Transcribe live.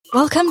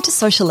Welcome to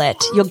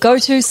Socialette, your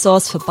go-to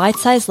source for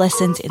bite-sized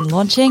lessons in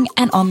launching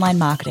and online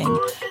marketing.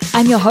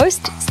 I'm your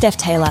host, Steph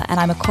Taylor, and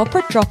I'm a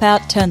corporate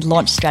dropout turned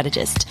launch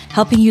strategist,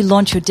 helping you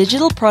launch your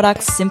digital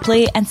products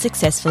simply and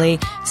successfully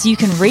so you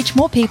can reach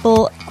more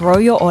people, grow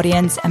your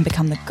audience, and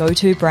become the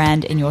go-to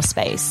brand in your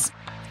space.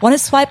 Want to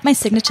swipe my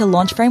signature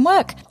launch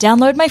framework?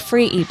 Download my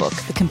free ebook,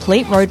 The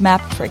Complete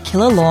Roadmap for a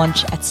Killer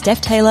Launch at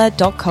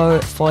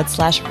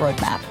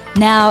stephtaylor.co/roadmap.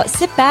 Now,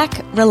 sit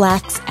back,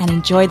 relax, and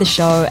enjoy the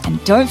show.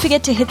 And don't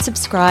forget to hit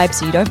subscribe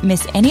so you don't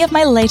miss any of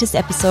my latest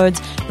episodes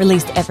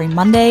released every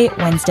Monday,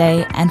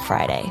 Wednesday, and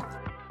Friday.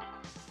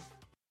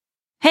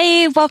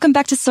 Hey, welcome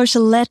back to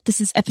Socialette.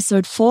 This is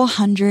episode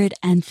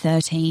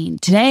 413.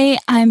 Today,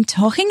 I'm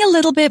talking a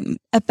little bit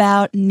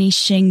about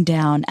niching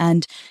down,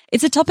 and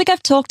it's a topic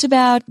I've talked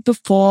about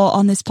before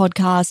on this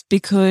podcast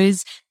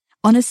because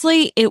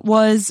honestly, it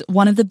was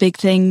one of the big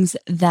things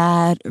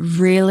that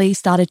really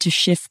started to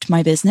shift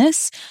my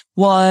business,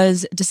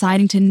 was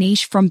deciding to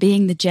niche from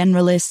being the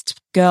generalist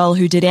girl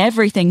who did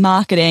everything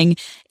marketing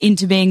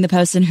into being the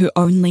person who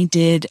only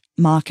did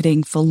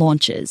marketing for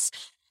launches.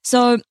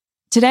 So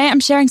today I'm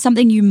sharing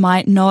something you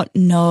might not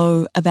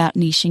know about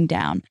niching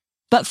down.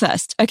 But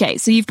first, okay,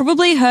 so you've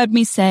probably heard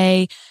me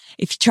say,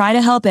 if you try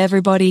to help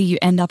everybody, you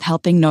end up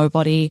helping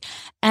nobody.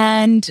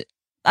 And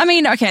I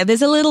mean, okay,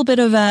 there's a little bit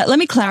of let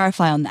me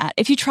clarify on that.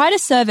 If you try to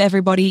serve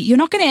everybody, you're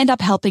not going to end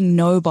up helping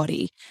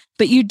nobody,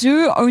 but you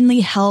do only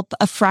help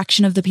a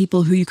fraction of the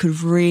people who you could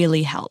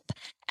really help.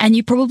 And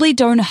you probably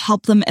don't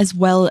help them as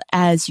well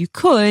as you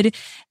could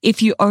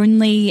if you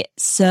only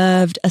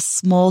served a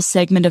small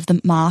segment of the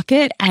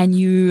market and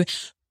you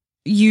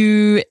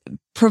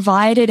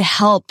provided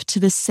help to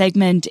the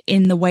segment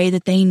in the way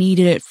that they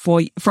needed it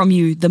from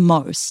you the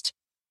most.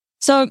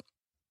 So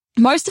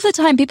most of the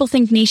time, people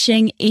think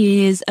niching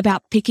is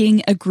about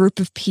picking a group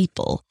of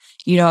people.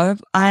 You know,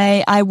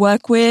 I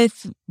work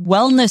with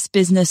wellness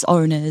business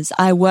owners.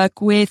 I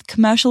work with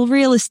commercial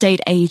real estate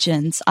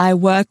agents. I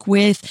work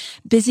with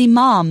busy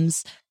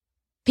moms.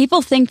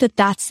 People think that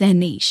that's their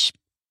niche.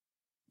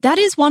 That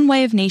is one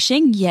way of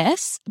niching,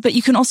 yes, but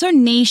you can also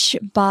niche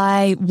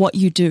by what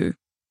you do.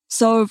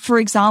 So, for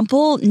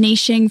example,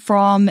 niching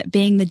from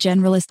being the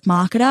generalist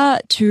marketer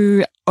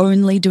to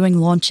only doing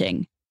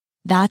launching.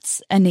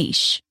 That's a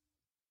niche.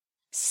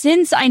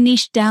 Since I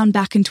niched down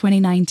back in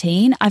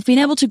 2019, I've been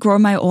able to grow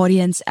my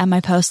audience and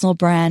my personal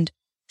brand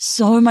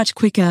so much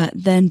quicker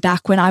than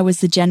back when I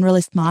was the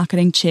generalist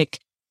marketing chick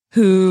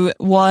who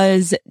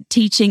was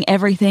teaching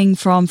everything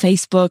from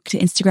Facebook to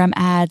Instagram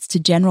ads to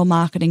general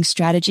marketing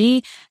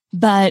strategy,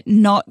 but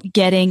not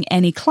getting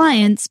any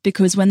clients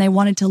because when they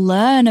wanted to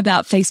learn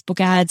about Facebook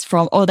ads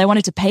or they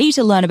wanted to pay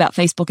to learn about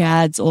Facebook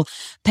ads or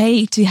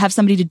pay to have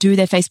somebody to do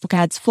their Facebook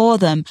ads for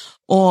them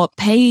or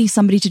pay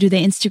somebody to do their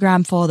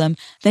Instagram for them,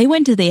 they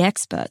went to the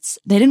experts.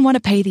 They didn't want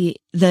to pay the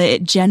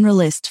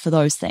generalist for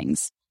those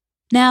things.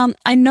 Now,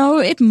 I know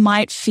it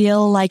might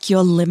feel like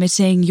you're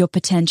limiting your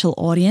potential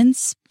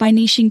audience by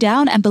niching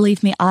down. And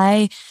believe me,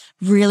 I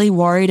really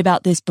worried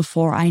about this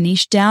before I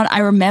niched down. I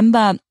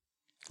remember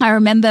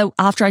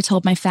after I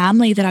told my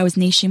family that I was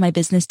niching my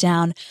business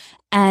down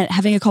and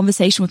having a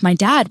conversation with my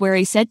dad where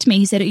he said to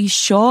me, are you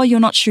sure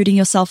you're not shooting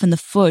yourself in the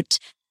foot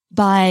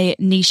by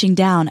niching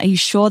down? Are you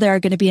sure there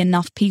are going to be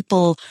enough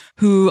people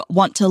who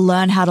want to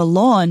learn how to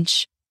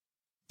launch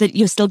that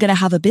you're still going to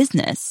have a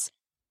business?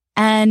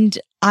 And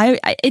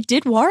it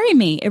did worry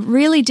me. It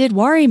really did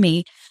worry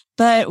me.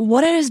 But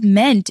what it has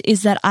meant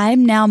is that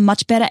I'm now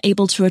much better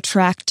able to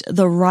attract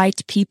the right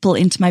people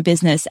into my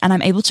business, and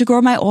I'm able to grow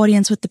my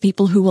audience with the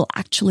people who will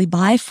actually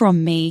buy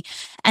from me.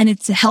 And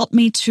it's helped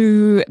me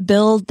to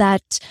build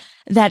that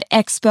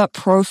expert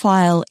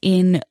profile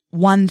in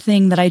one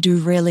thing that I do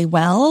really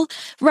well,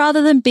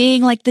 rather than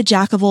being like the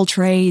jack of all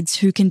trades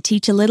who can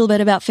teach a little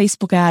bit about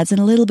Facebook ads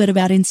and a little bit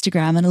about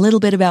Instagram and a little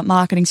bit about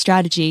marketing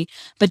strategy,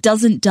 but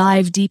doesn't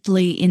dive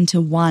deeply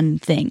into one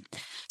thing.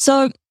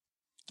 So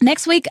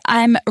next week,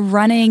 I'm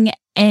running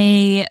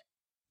a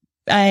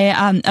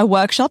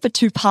workshop, a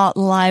 2-part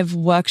live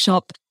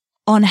workshop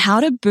on how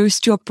to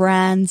boost your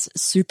brand's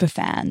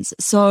superfans.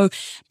 So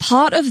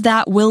part of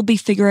that will be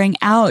figuring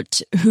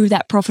out who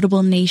that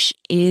profitable niche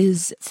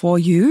is for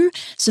you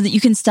so that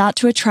you can start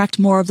to attract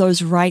more of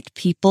those right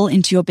people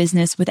into your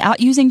business without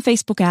using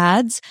Facebook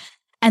ads.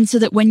 And so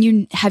that when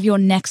you have your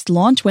next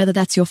launch, whether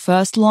that's your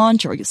first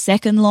launch or your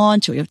second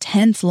launch or your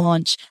 10th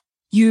launch,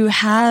 you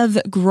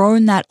have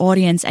grown that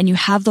audience and you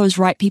have those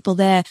right people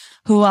there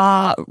who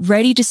are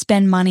ready to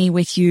spend money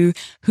with you,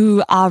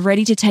 who are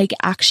ready to take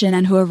action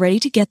and who are ready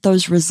to get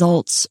those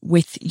results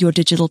with your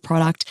digital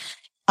product.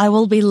 I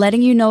will be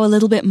letting you know a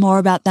little bit more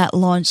about that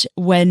launch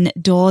when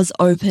doors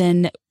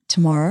open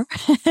tomorrow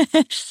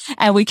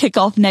and we kick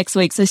off next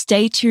week. So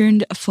stay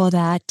tuned for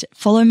that.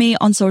 Follow me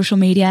on social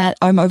media.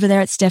 I'm over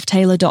there at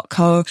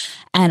stephtaylor.co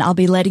and I'll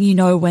be letting you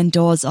know when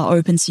doors are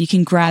open so you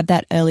can grab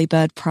that early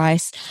bird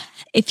price.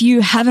 If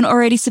you haven't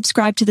already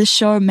subscribed to this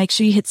show, make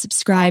sure you hit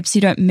subscribe so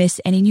you don't miss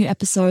any new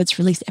episodes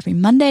released every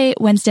Monday,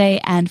 Wednesday,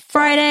 and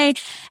Friday.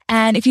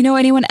 And if you know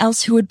anyone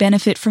else who would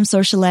benefit from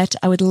Socialette,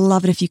 I would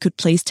love it if you could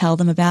please tell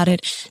them about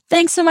it.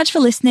 Thanks so much for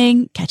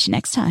listening. Catch you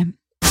next time.